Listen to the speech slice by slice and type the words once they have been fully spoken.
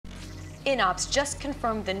INOPS just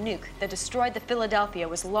confirmed the nuke that destroyed the Philadelphia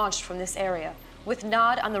was launched from this area. With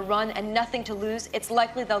Nod on the run and nothing to lose, it's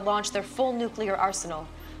likely they'll launch their full nuclear arsenal.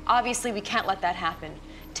 Obviously, we can't let that happen.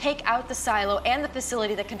 Take out the silo and the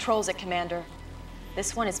facility that controls it, Commander.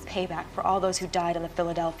 This one is payback for all those who died on the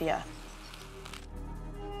Philadelphia.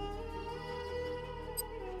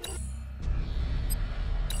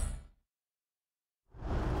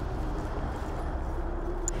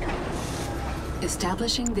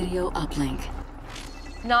 Establishing video uplink.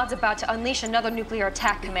 Nod's about to unleash another nuclear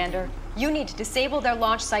attack, Commander. You need to disable their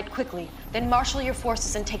launch site quickly, then marshal your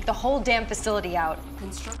forces and take the whole damn facility out.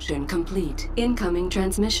 Construction complete. Incoming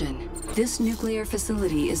transmission. This nuclear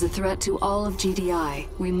facility is a threat to all of GDI.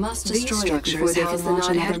 We must destroy it before they can launch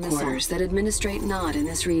another headquarters that administrate Nod in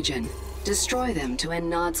this region. Destroy them to end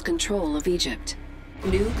Nod's control of Egypt.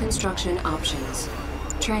 New construction options.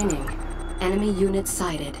 Training. Enemy units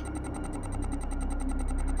sighted.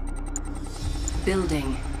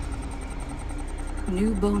 Building.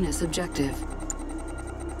 New bonus objective.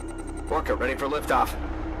 Orca, ready for liftoff.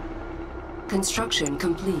 Construction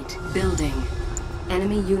complete. Building.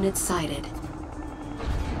 Enemy units sighted.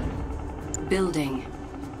 Building.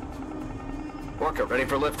 Orca, ready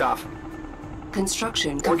for liftoff.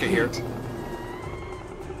 Construction complete. Orca here.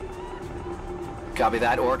 Copy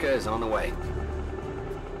that. Orca is on the way.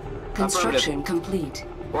 Construction complete.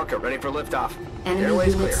 Orca, ready for liftoff. Enemy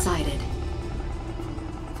Airway's units clear. sighted.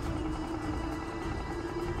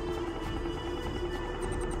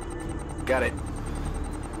 Got it.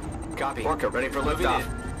 Copy. Orca, ready for liftoff.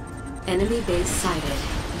 Enemy base sighted.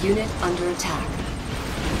 Unit under attack.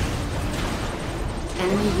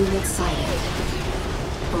 Enemy unit sighted.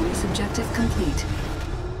 Bonus objective complete.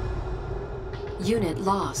 Unit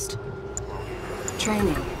lost.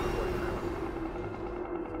 Training.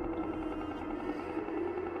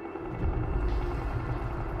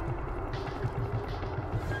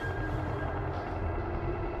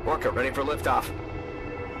 Orca, ready for liftoff.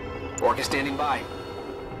 Orca standing by.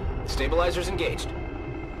 Stabilizers engaged.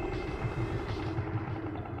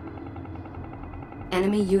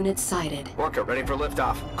 Enemy unit sighted. Orca, ready for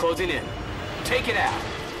liftoff. Closing in. Take it out.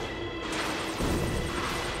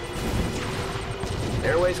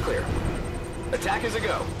 Airway's clear. Attack is a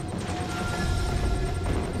go.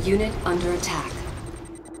 Unit under attack.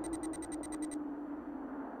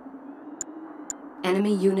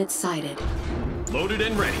 Enemy unit sighted. Loaded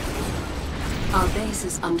and ready. Our base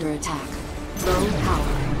is under attack. Low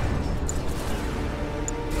power.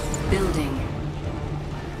 Building.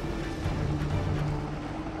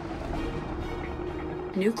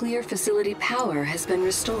 Nuclear facility power has been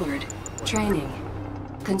restored. Training.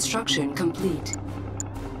 Construction complete.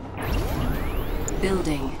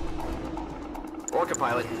 Building. Orca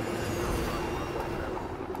pilot.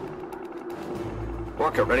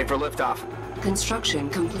 Orca, ready for liftoff. Construction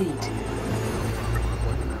complete.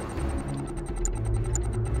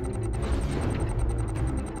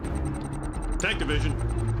 Tank division.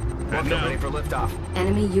 Orca, And now, ready for liftoff.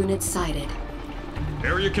 Enemy unit sighted.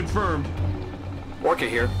 area confirmed. Orca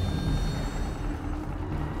here.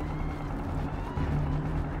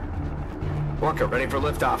 Orca, ready for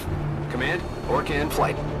liftoff. Command, Orca in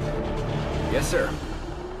flight. Yes, sir.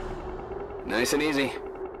 Nice and easy.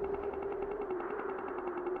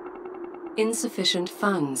 Insufficient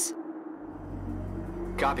funds.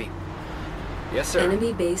 Copy. Yes, sir.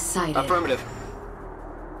 Enemy base sighted. Affirmative.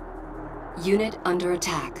 Unit under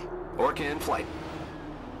attack. Orca in flight.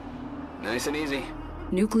 Nice and easy.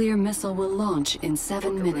 Nuclear missile will launch in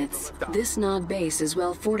 7 minutes. This Nod base is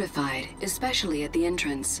well fortified, especially at the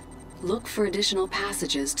entrance. Look for additional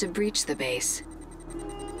passages to breach the base.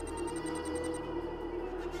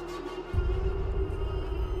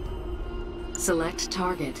 Select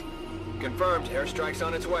target. Confirmed. Airstrike's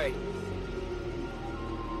on its way.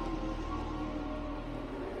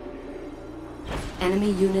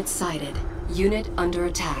 Enemy unit sighted. Unit under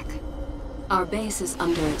attack. Our base is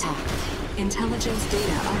under attack. Intelligence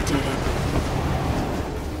data updated.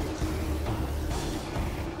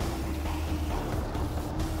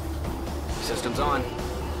 Systems on.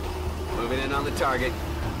 Moving in on the target.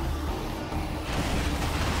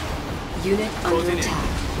 Unit under Closing in. attack.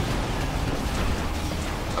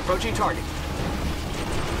 Approaching target.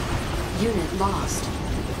 Unit lost.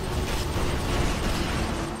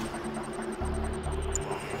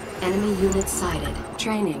 Enemy unit sighted.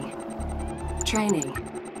 Training. Training.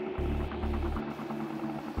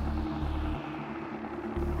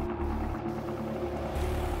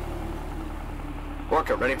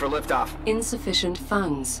 Orca, ready for liftoff. Insufficient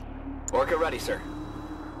funds. Orca ready, sir.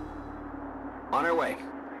 On our way.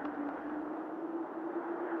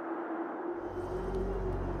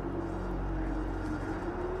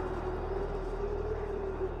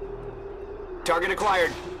 Target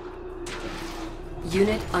acquired.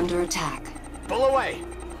 Unit under attack. Pull away.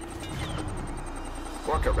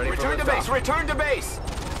 Worker ready for liftoff. Return to base! Return to base!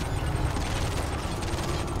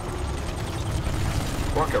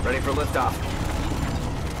 Worker ready for liftoff.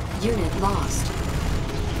 Unit lost.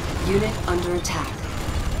 Unit under attack.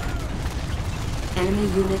 Enemy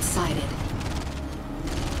unit sighted.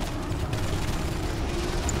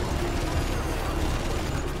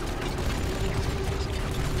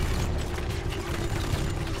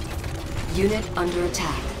 Unit under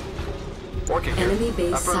attack. Working here. Enemy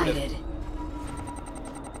base sighted.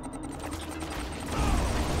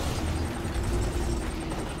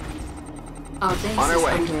 Our base on our is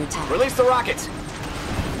way. under attack. Release the rockets.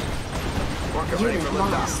 Worker ready Unit for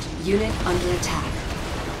lost. liftoff. Unit under attack.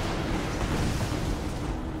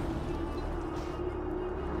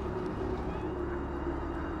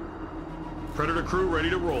 Predator crew ready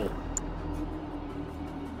to roll.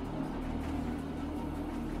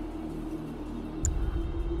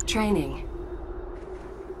 Training.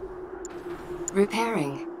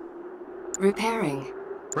 Repairing. Repairing.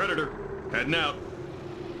 Predator, heading out.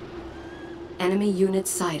 Enemy unit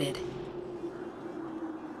sighted.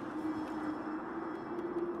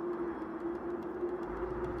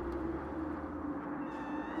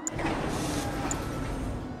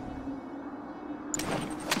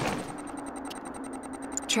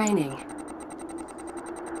 Training.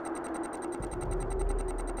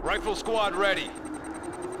 Rifle squad ready.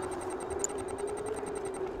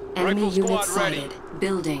 Enemy Rifle unit squad ready. sighted.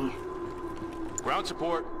 Building. Ground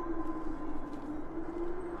support.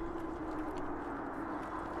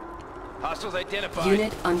 Hostiles identified.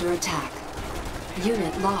 Unit under attack.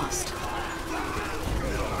 Unit lost.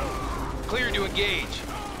 Clear to engage.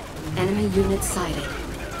 Enemy unit sighted.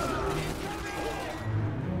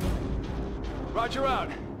 Roger out.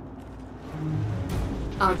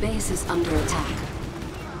 Our base is under attack.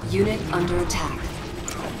 Unit under attack.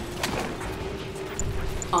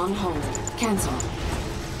 On hold. Cancel.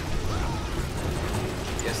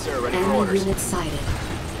 Yes, sir. Ready for Enemy orders. unit sighted.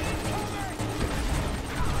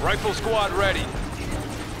 Rifle squad ready.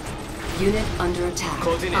 Unit under attack.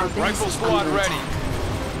 Closing in. Our base Rifle is squad under ready.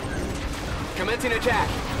 attack. Commencing attack.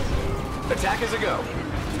 Attack is a go.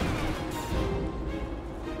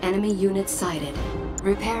 Enemy unit sighted.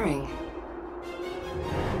 Repairing.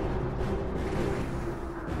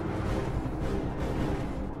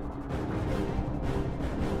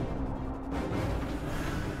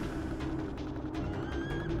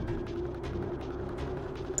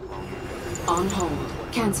 On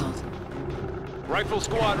hold. Cancelled. Rifle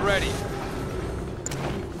squad ready.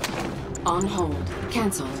 On hold.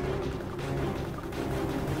 Cancelled.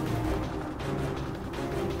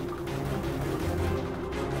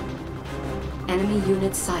 Enemy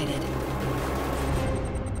unit sighted.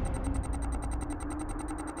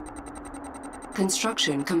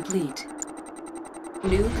 Construction complete.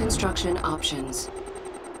 New construction options.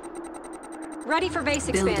 Ready for base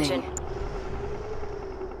expansion. Building.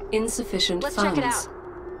 Insufficient Let's funds. check it out.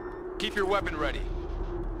 Keep your weapon ready.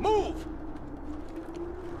 Move!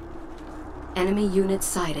 Enemy unit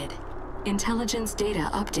sighted. Intelligence data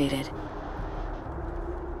updated.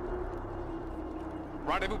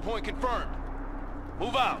 Rendezvous point confirmed.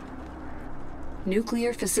 Move out.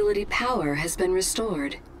 Nuclear facility power has been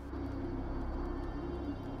restored.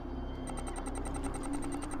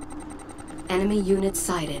 Enemy unit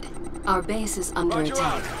sighted. Our base is under Roger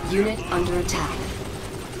attack. out. Unit under attack.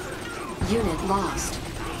 Unit lost.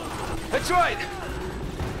 That's right.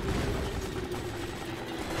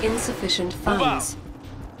 Insufficient Move out. funds.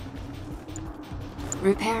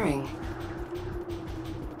 Repairing.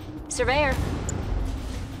 Surveyor.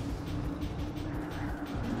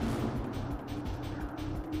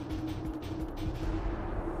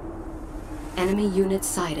 Enemy unit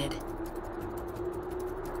sighted.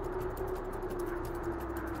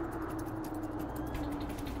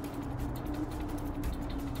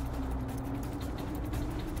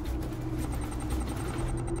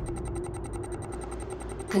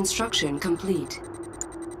 Construction complete.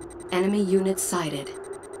 Enemy unit sighted.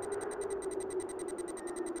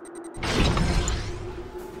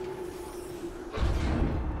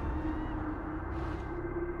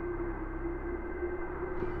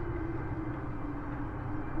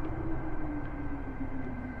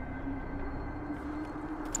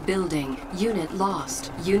 Building. Unit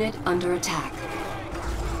lost. Unit under attack.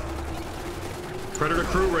 Predator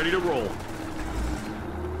crew ready to roll.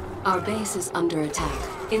 Our base is under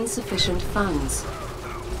attack. Insufficient funds.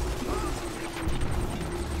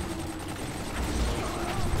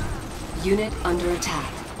 Unit under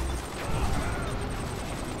attack.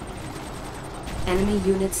 Enemy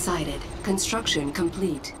unit sighted. Construction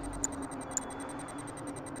complete.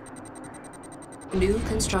 New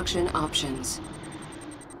construction options.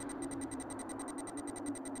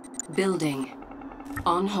 Building.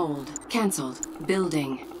 On hold. Cancelled.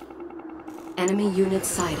 Building. Enemy unit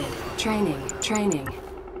sighted. Training. Training.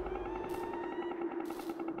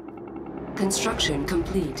 Construction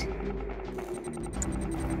complete.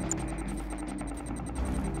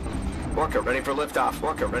 Orca, ready for liftoff.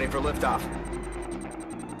 Orca, ready for liftoff.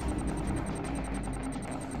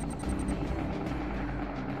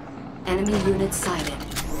 Enemy unit sighted.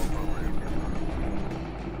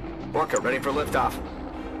 Orca, ready for liftoff.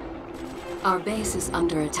 Our base is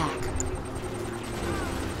under attack.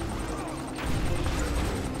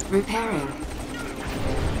 Repairing.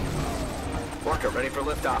 Orca, ready for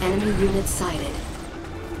liftoff. Enemy unit sighted.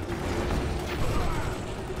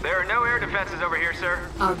 There are no air defenses over here, sir.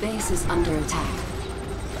 Our base is under attack.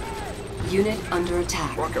 Unit under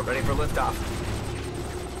attack. Orca, ready for liftoff.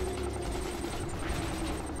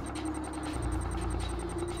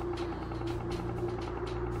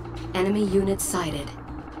 Enemy unit sighted.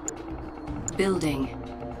 Building.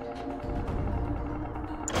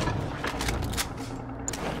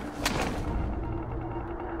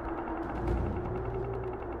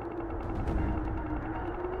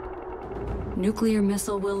 Nuclear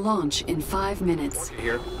missile will launch in 5 minutes. Orca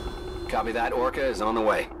here. Copy that. Orca is on the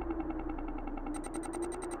way.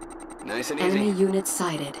 Nice and easy. Enemy unit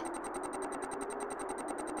sighted.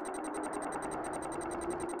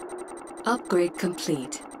 Upgrade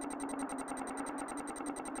complete.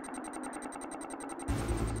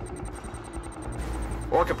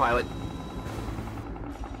 Orca pilot.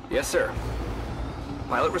 Yes, sir.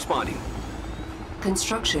 Pilot responding.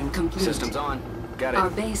 Construction complete. Systems on. Got it. Our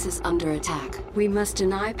base is under attack. We must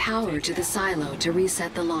deny power to the silo to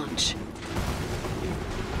reset the launch.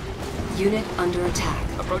 Unit under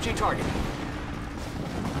attack. Approaching target.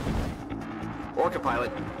 Orca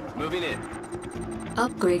pilot, moving in.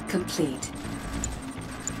 Upgrade complete.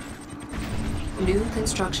 New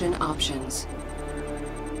construction options.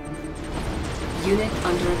 Unit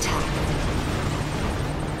under attack.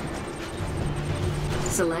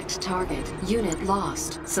 Select target. Unit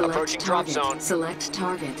lost. Select Approaching drop target. zone. Select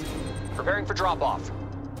target. Preparing for drop-off.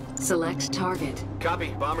 Select target.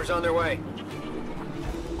 Copy. Bombers on their way.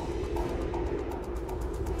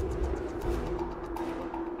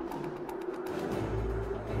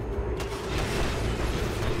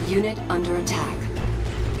 Unit under attack.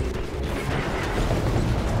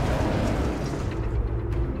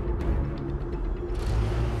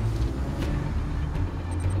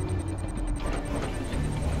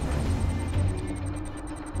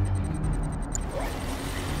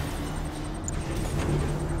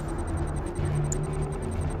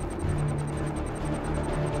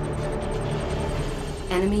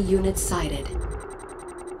 Enemy unit sighted.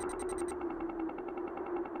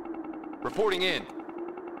 Reporting in.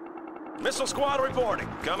 Missile squad reporting.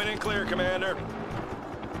 Coming in clear, Commander.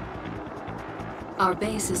 Our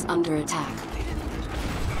base is under attack.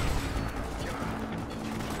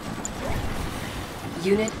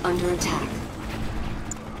 Unit under attack.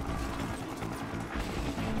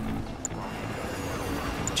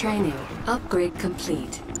 Training. Upgrade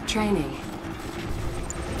complete. Training.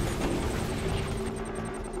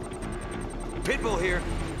 Pitbull here.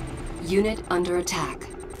 Unit under attack.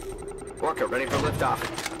 Orca, ready for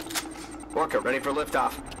liftoff. Orca, ready for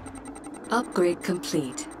liftoff. Upgrade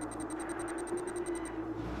complete.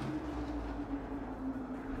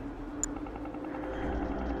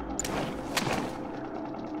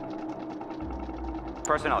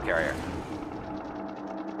 Personnel carrier.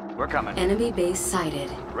 We're coming. Enemy base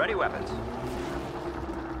sighted. Ready weapons.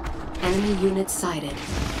 Enemy unit sighted.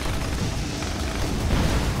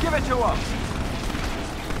 Give it to them!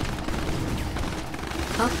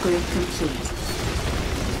 Upgrade complete.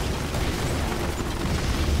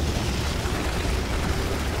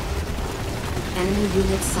 Enemy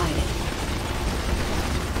unit sighted.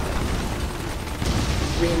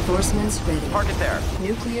 Reinforcements ready. Target there.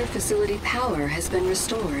 Nuclear facility power has been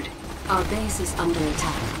restored. Our base is under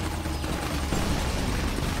attack.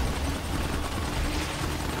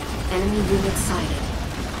 Enemy unit sighted.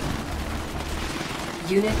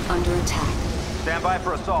 Unit under attack. Stand by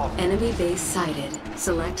for assault. Enemy base sighted.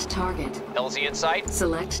 Select target. LZ in sight.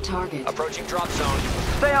 Select target. Approaching drop zone.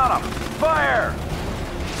 Stay on them! Fire!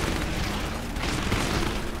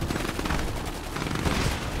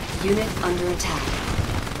 Unit under attack.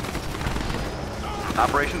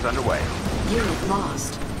 Operations underway. Unit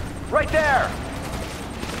lost. Right there!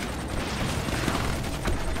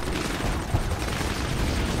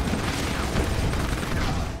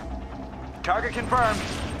 Target confirmed.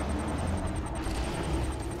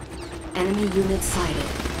 Enemy unit sighted.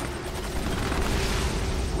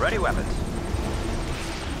 Ready weapons.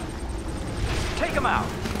 Take them out.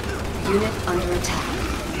 Unit under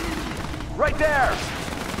attack. Right there.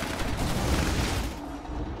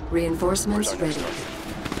 Reinforcements ready.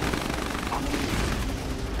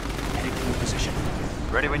 Heading to position.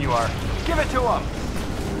 Ready when you are. Give it to them.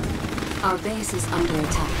 Our base is under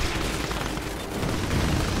attack.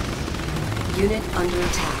 Unit under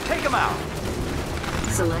attack. Take them out.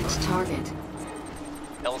 Select target.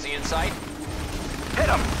 LZ in sight. Hit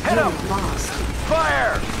them. Hit them. Unit lost.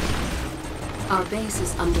 Fire. Our base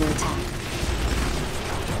is under attack.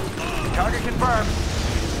 Target confirmed.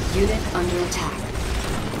 Unit under attack.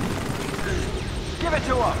 Give it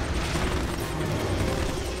to them.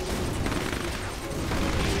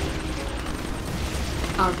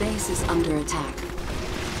 Our base is under attack.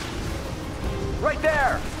 Right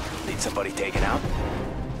there. Need somebody taken out?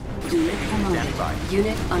 Unit promoted. Standing by.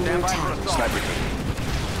 Unit under Stand by for attack. assault. Sniper team.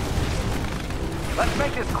 Let's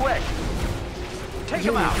make this quick. Take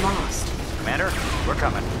them Unit out. lost. Commander, we're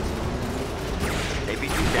coming.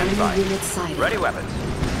 APC standing by. Enemy unit sighted. Ready weapons.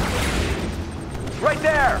 Right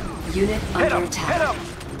there. Unit Hit under them. attack. Hit them.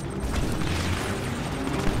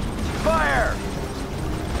 Fire.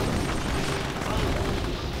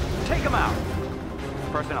 Take them out.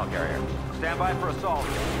 Personnel carrier. Stand by for assault.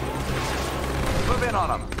 Move in on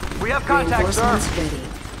them. We have contact, sir. Reinforcements ready.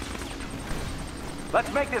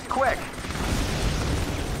 Let's make this quick.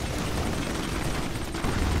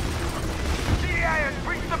 GDI has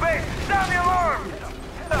breached the base. Sound the alarm.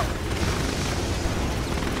 Hit them.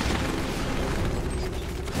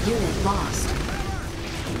 Unit lost.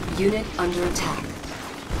 Unit under attack.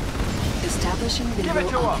 Establishing Give it to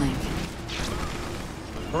video 'em. uplink.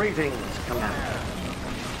 Greetings, Commander.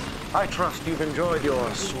 I trust you've enjoyed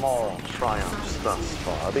your small triumphs thus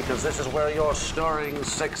far, because this is where your stirring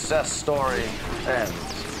success story ends.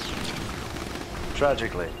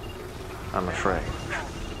 Tragically, I'm afraid.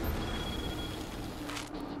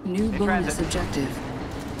 New In bonus transit. objective.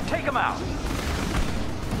 Take them out.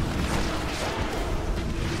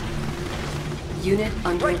 Unit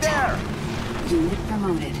under Right attack. there. Unit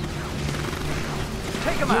promoted.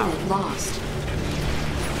 Take them out. Unit lost.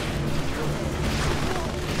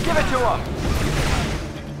 Give it to them.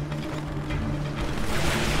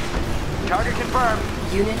 Target confirmed.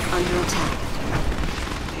 Unit under attack.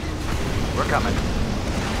 We're coming.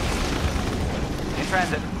 In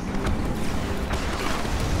transit.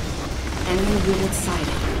 Enemy unit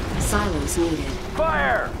sighted. Silos needed.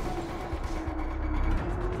 Fire!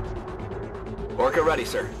 Orca ready,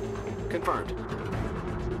 sir. Confirmed.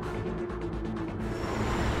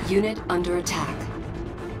 Unit under attack.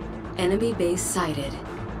 Enemy base sighted.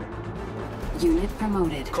 Unit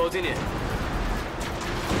promoted. Closing in.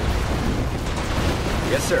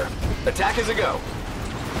 Yes, sir. Attack is a go.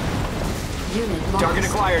 Unit lost. Target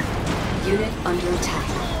acquired. Unit under attack.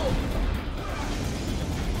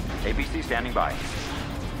 APC standing by.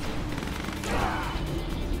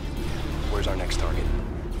 Where's our next target?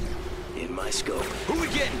 In my scope. Who we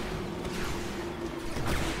getting?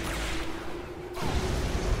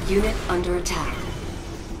 Unit under attack.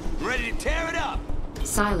 Ready to tear it up.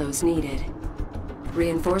 Silos needed.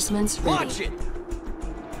 Reinforcements ready. Launch it.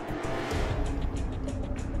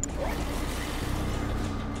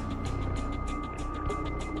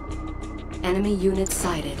 Enemy unit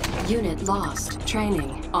sighted. Unit lost.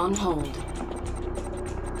 Training on hold.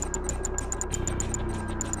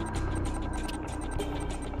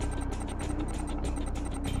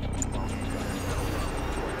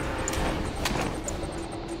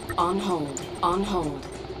 On hold. On hold.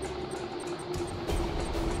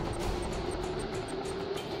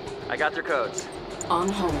 I got their codes. On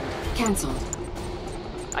hold. Cancelled.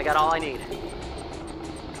 I got all I need.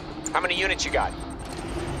 How many units you got?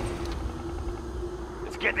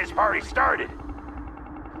 Let's get this party started.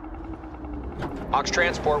 Ox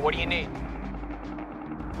transport, what do you need?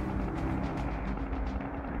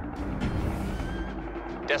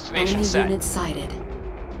 Destination Enemy set. unit sighted.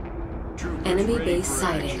 Enemy base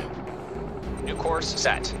sighted. New course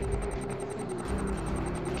set.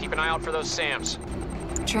 Keep an eye out for those SAMs.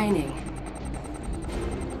 Training.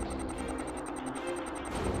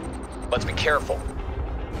 Let's be careful.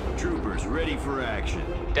 Troopers ready for action.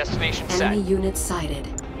 Destination set. Enemy unit sighted.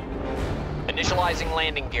 Initializing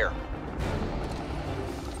landing gear.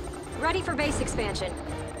 Ready for base expansion.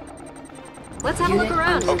 Let's have a Unit look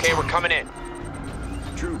around. under Okay, we're attack. coming in.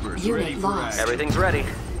 Troopers Unit ready for lost. action. Everything's ready.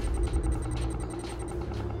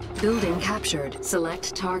 Building captured.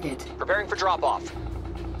 Select target. Preparing for drop-off.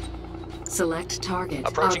 Select target.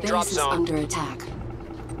 Approaching Our drop base is zone. under attack.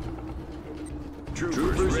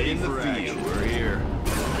 Troopers ready for action. We're here.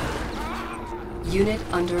 Unit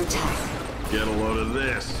under attack. Get a load of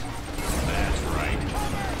this. That's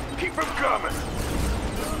right. Keep them coming.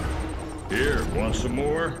 Here, want some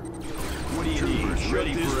more? What do you need? Shut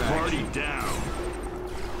this party down.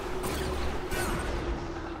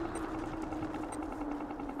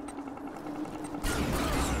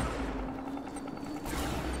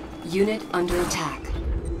 Unit under attack.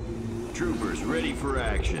 Troopers ready for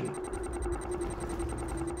action.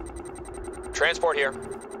 Transport here.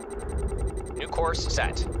 New course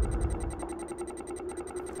set.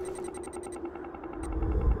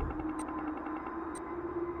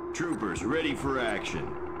 Troopers ready for action.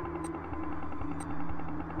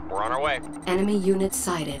 We're on our way. Enemy unit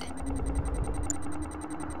sighted.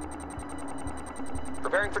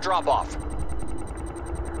 Preparing for drop-off.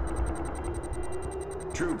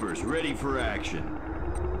 Troopers ready for action.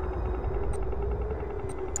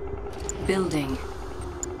 Building.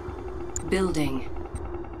 Building.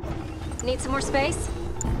 Need some more space?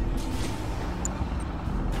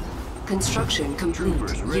 Construction complete.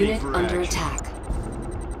 Troopers ready Unit for under action. attack.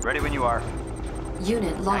 Ready when you are.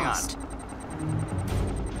 Unit lost.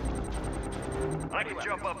 I can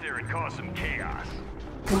jump up there and cause some chaos.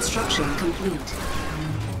 Construction complete.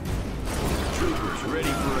 Troopers ready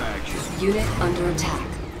for action. Unit under attack.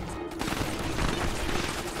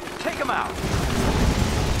 Take him out.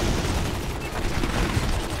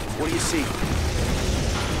 What do you see?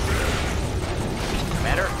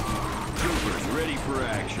 Commander, Troopers ready for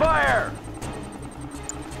action. fire!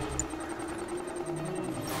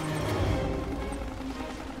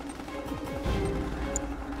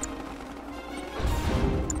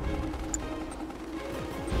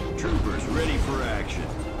 Troopers ready for action.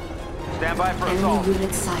 Stand by for Enemy assault.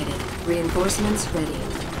 unit sighted. Reinforcements ready.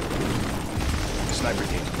 Sniper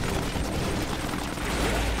team.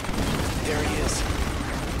 There he is.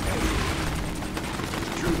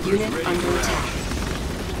 Troopers Unit ready under for attack. action.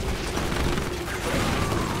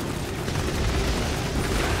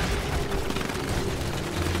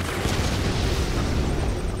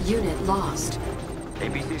 Unit lost.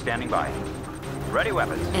 APC standing by. Ready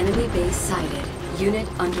weapons. Enemy base sighted. Unit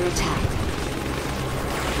under attack.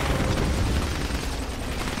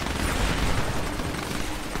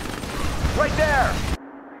 Right there!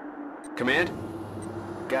 Command?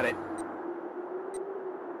 Got it.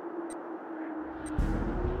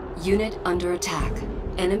 Unit under attack.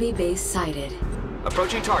 Enemy base sighted.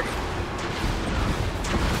 Approaching target.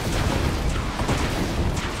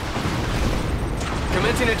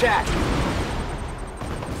 Commencing attack.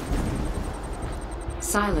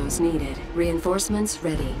 Silos needed. Reinforcements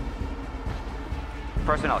ready.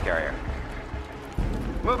 Personnel carrier.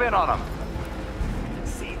 Move in on them.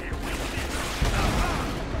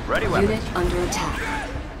 Ready weapons. Unit under attack.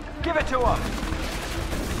 Give it to them.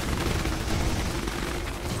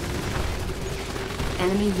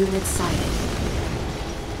 Enemy unit sighted.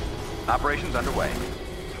 Operations underway.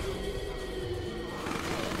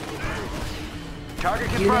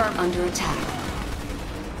 Target Unit confirmed. under attack.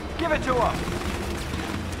 Give it to them.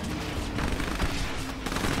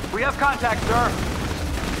 We have contact, sir.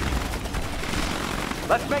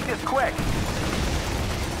 Let's make this quick.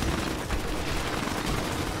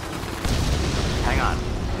 Hang on.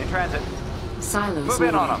 In transit. Silos Move needed.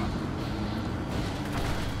 in on them.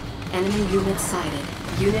 Enemy unit sighted.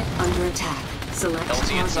 Unit under attack. Select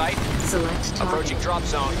LT in target. sight. Select target. Approaching drop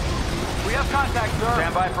zone. We have contact, sir.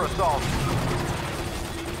 Stand by for assault.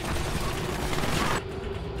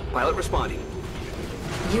 Pilot responding.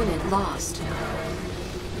 Unit lost.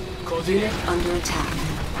 Closing in. Unit under attack.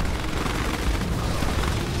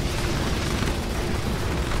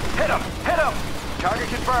 Hit him! Hit him! Target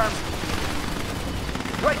confirmed.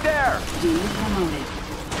 Right there! Unit promoted.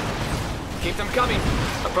 Keep them coming.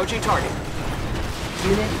 Approaching target.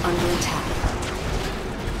 Unit under attack.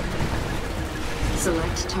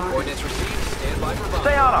 Select target. Coordinates received. Stand by for bomb.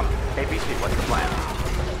 Stay on him! APC, what's the plan?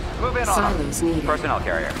 Move in on Silos him. needed. Personnel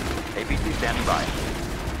carrier. APC standing by.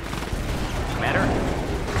 Commander,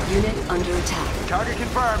 Unit under attack. target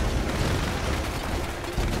confirmed.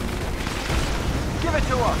 Give it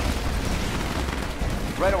to him.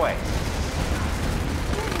 Right away.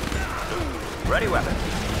 Ready weapon.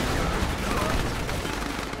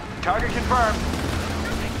 Target confirmed.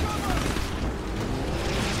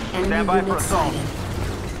 Enemy Stand by for unit assault. sighted.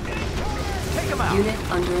 Take him out.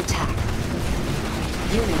 Unit under attack.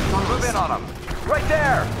 Unit Move lost. in on him. Right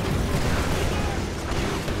there.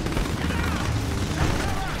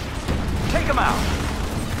 Take him out.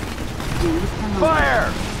 Unit promoted.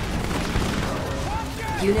 Fire!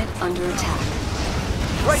 Unit under attack.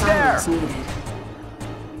 Right Silence there! needed.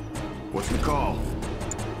 What's the call?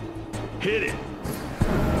 Hit it!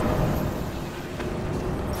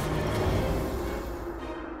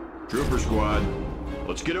 Trooper squad,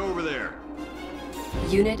 let's get over there.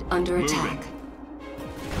 Unit under Moving. attack.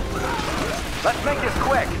 Let's make this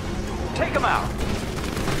quick! Take them out!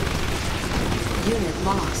 Unit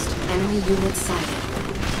lost. Enemy unit sighted.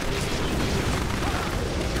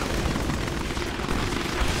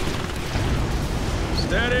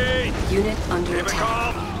 Steady! Unit under Keep it attack.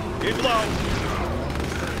 calm. Keep low.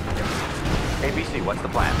 ABC, what's the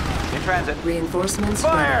plan? In transit. Reinforcements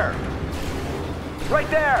Fire! Right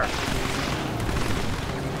there! ready.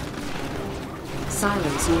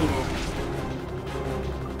 Silence needed.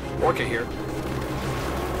 Orca here.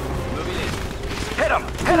 Moving in. Hit him!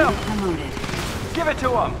 Hit him! Unit promoted. Give it to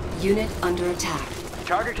him! Unit under attack.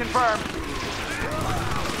 Target confirmed.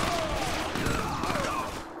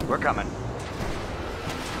 We're coming.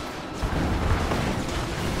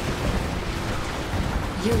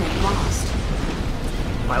 Unit lost.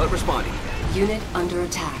 Pilot responding. Unit under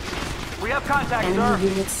attack. We have contact, Enemy sir!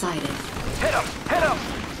 unit sighted. Hit him! Hit him!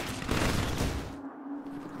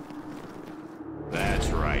 That's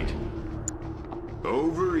right.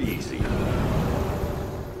 Over easy.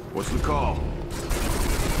 What's the call?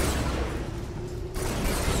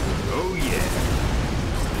 Oh yeah.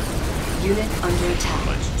 Unit under attack.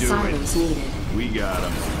 Let's do Silence needed. We got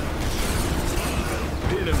him.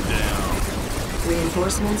 Pin him down.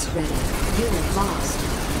 Reinforcements ready. Unit lost.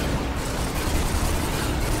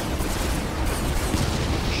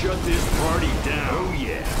 Shut this party down. Oh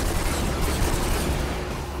yeah.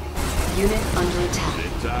 Unit under attack.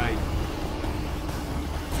 Sit tight.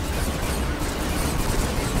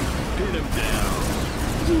 Pin him down.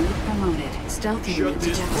 Unit promoted. Stealth Shut unit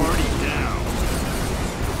this detected. party down.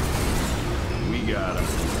 We got him.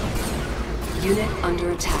 Unit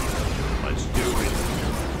under attack. Let's do it.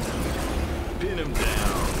 Pin him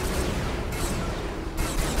down.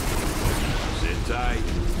 Sit tight.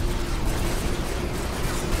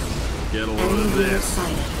 Get a load Enemy of unit this.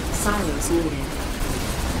 sighted. Silence needed.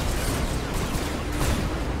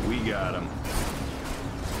 We got him.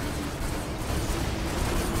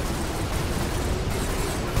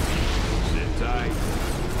 Sit tight.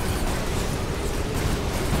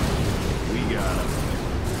 We got him.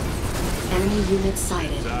 Enemy unit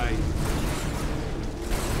sighted. Tight.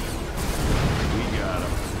 We got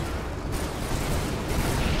him.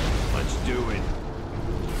 Let's do it.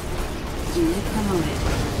 Unit promoted.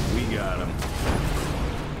 We got him.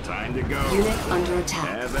 Time to go. Unit under attack.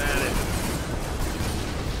 Have at it.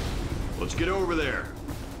 Let's get over there.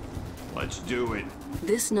 Let's do it.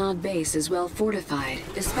 This Nod base is well fortified,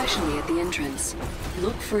 especially at the entrance.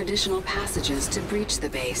 Look for additional passages to breach the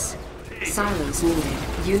base. Silos needed.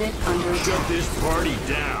 Unit under Shut attack. this party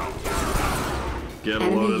down. Get a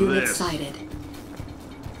Enemy load of unit this. sighted.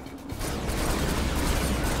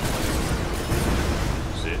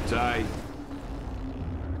 Sit tight.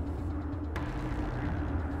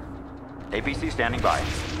 APC standing by.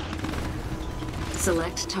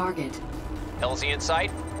 Select target. LZ in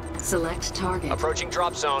sight. Select target. Approaching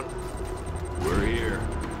drop zone. We're here.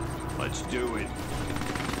 Let's do it.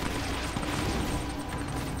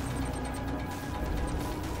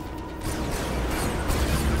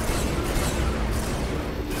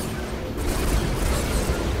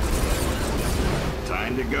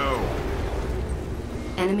 Time to go.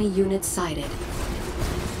 Enemy unit sighted.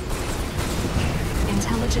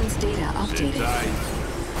 Intelligence data Sit updated. tight.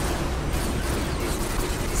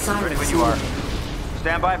 Silence Ready when you are. needed.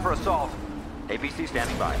 Stand by for assault. APC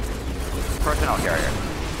standing by. Personnel carrier.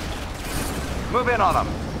 Move in on them.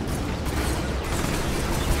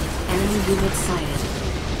 Enemy unit sighted.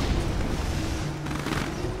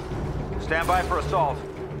 Stand by for assault.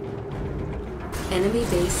 Enemy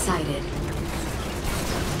base sighted.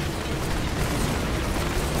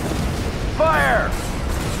 Fire!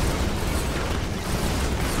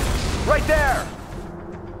 Right there!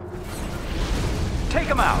 Take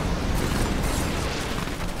them out.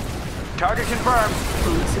 Target confirmed.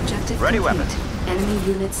 Bonus objective Ready complete. weapons. Enemy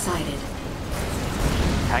unit sighted.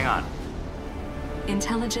 Hang on.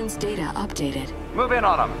 Intelligence data updated. Move in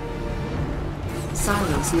on them.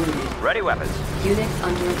 Silos needed. Ready weapons. Unit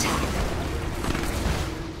under attack.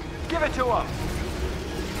 Give it to them.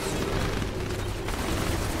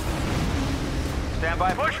 Stand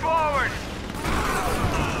by. Push forward.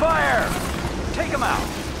 Fire! Take them out.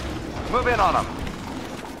 Move in on them.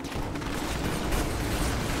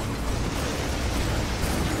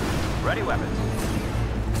 Ready weapons.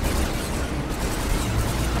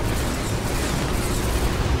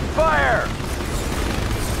 Fire!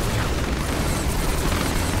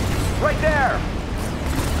 Right there!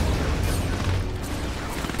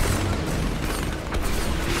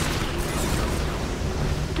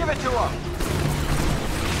 Give it to him!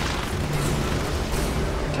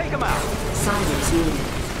 Take him out! Silos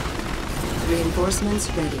needed. Reinforcements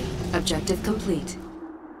ready. Objective complete.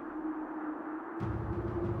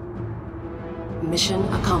 Mission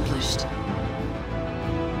accomplished.